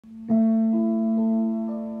A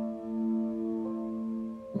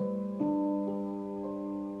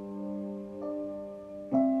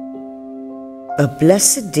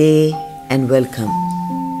blessed day and welcome.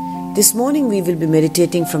 This morning we will be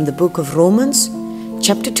meditating from the book of Romans,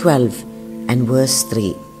 chapter 12 and verse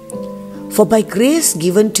 3. For by grace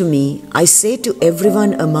given to me, I say to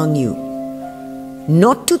everyone among you,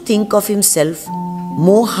 not to think of himself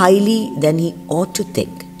more highly than he ought to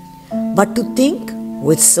think, but to think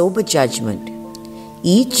with sober judgment,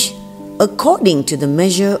 each according to the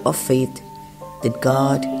measure of faith that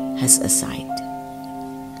God has assigned.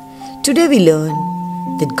 Today we learn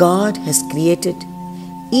that God has created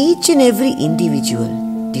each and every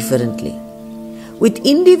individual differently, with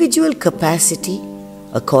individual capacity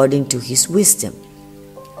according to His wisdom.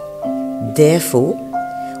 Therefore,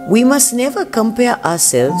 we must never compare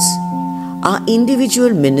ourselves, our individual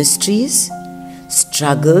ministries,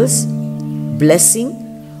 struggles, blessing,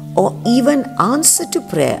 or even answer to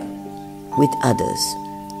prayer with others.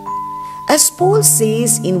 As Paul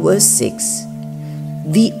says in verse 6,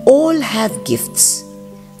 we all have gifts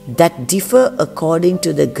that differ according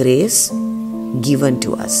to the grace given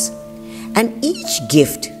to us, and each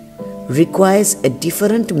gift requires a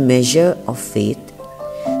different measure of faith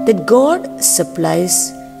that God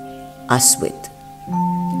supplies us with.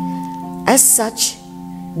 As such,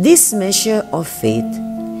 this measure of faith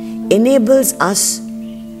enables us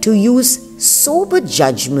to use sober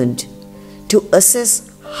judgment to assess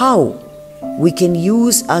how we can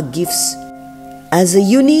use our gifts as a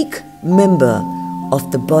unique member of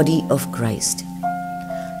the body of Christ.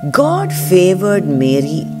 God favored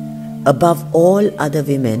Mary above all other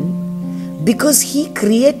women because He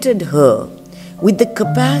created her with the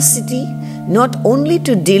capacity not only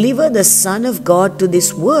to deliver the Son of God to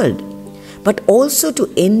this world, but also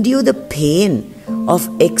to endure the pain of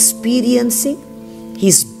experiencing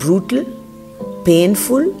His brutal,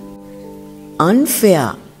 painful,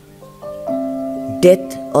 unfair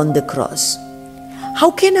death on the cross. How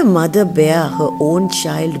can a mother bear her own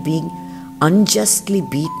child being unjustly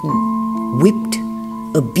beaten, whipped,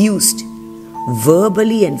 abused,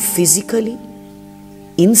 verbally and physically,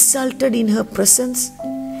 insulted in her presence,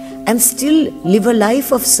 and still live a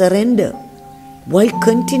life of surrender while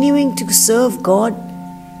continuing to serve God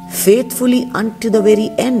faithfully unto the very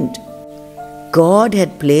end? God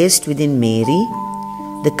had placed within Mary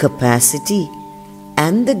the capacity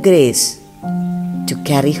and the grace to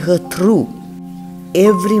carry her through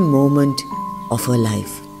every moment of her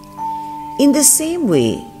life. In the same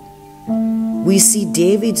way, we see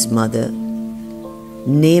David's mother,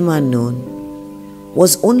 name unknown,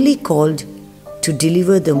 was only called to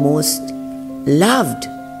deliver the most loved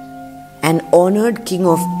and honored king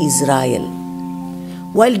of Israel,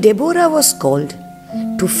 while Deborah was called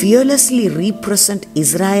to fearlessly represent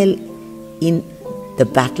Israel in the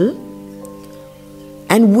battle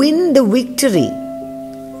and win the victory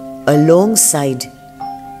alongside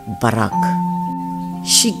Barak.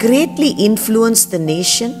 She greatly influenced the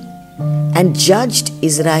nation and judged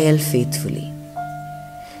Israel faithfully.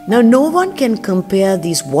 Now, no one can compare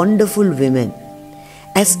these wonderful women,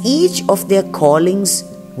 as each of their callings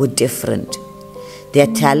were different, their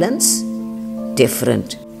talents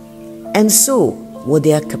different, and so were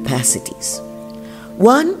their capacities.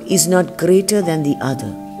 One is not greater than the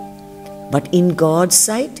other, but in God's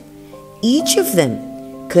sight, each of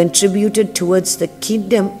them contributed towards the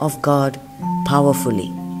kingdom of God powerfully.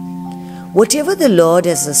 Whatever the Lord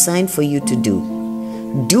has assigned for you to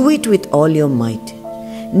do it with all your might.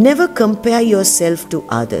 Never compare yourself to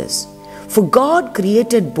others, for God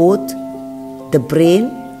created both the brain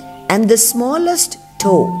and the smallest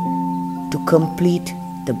toe to complete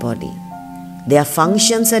the body. Their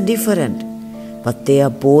functions are different, but they are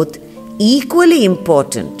both equally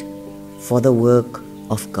important for the work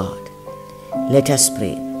of God. Let us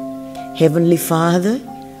pray. Heavenly Father,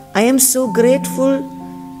 I am so grateful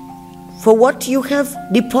for what you have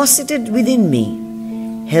deposited within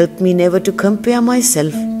me. Help me never to compare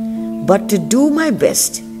myself, but to do my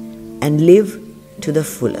best and live to the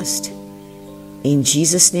fullest. In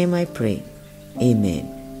Jesus' name I pray.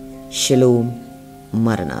 Amen. Shalom.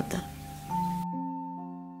 Maranatha.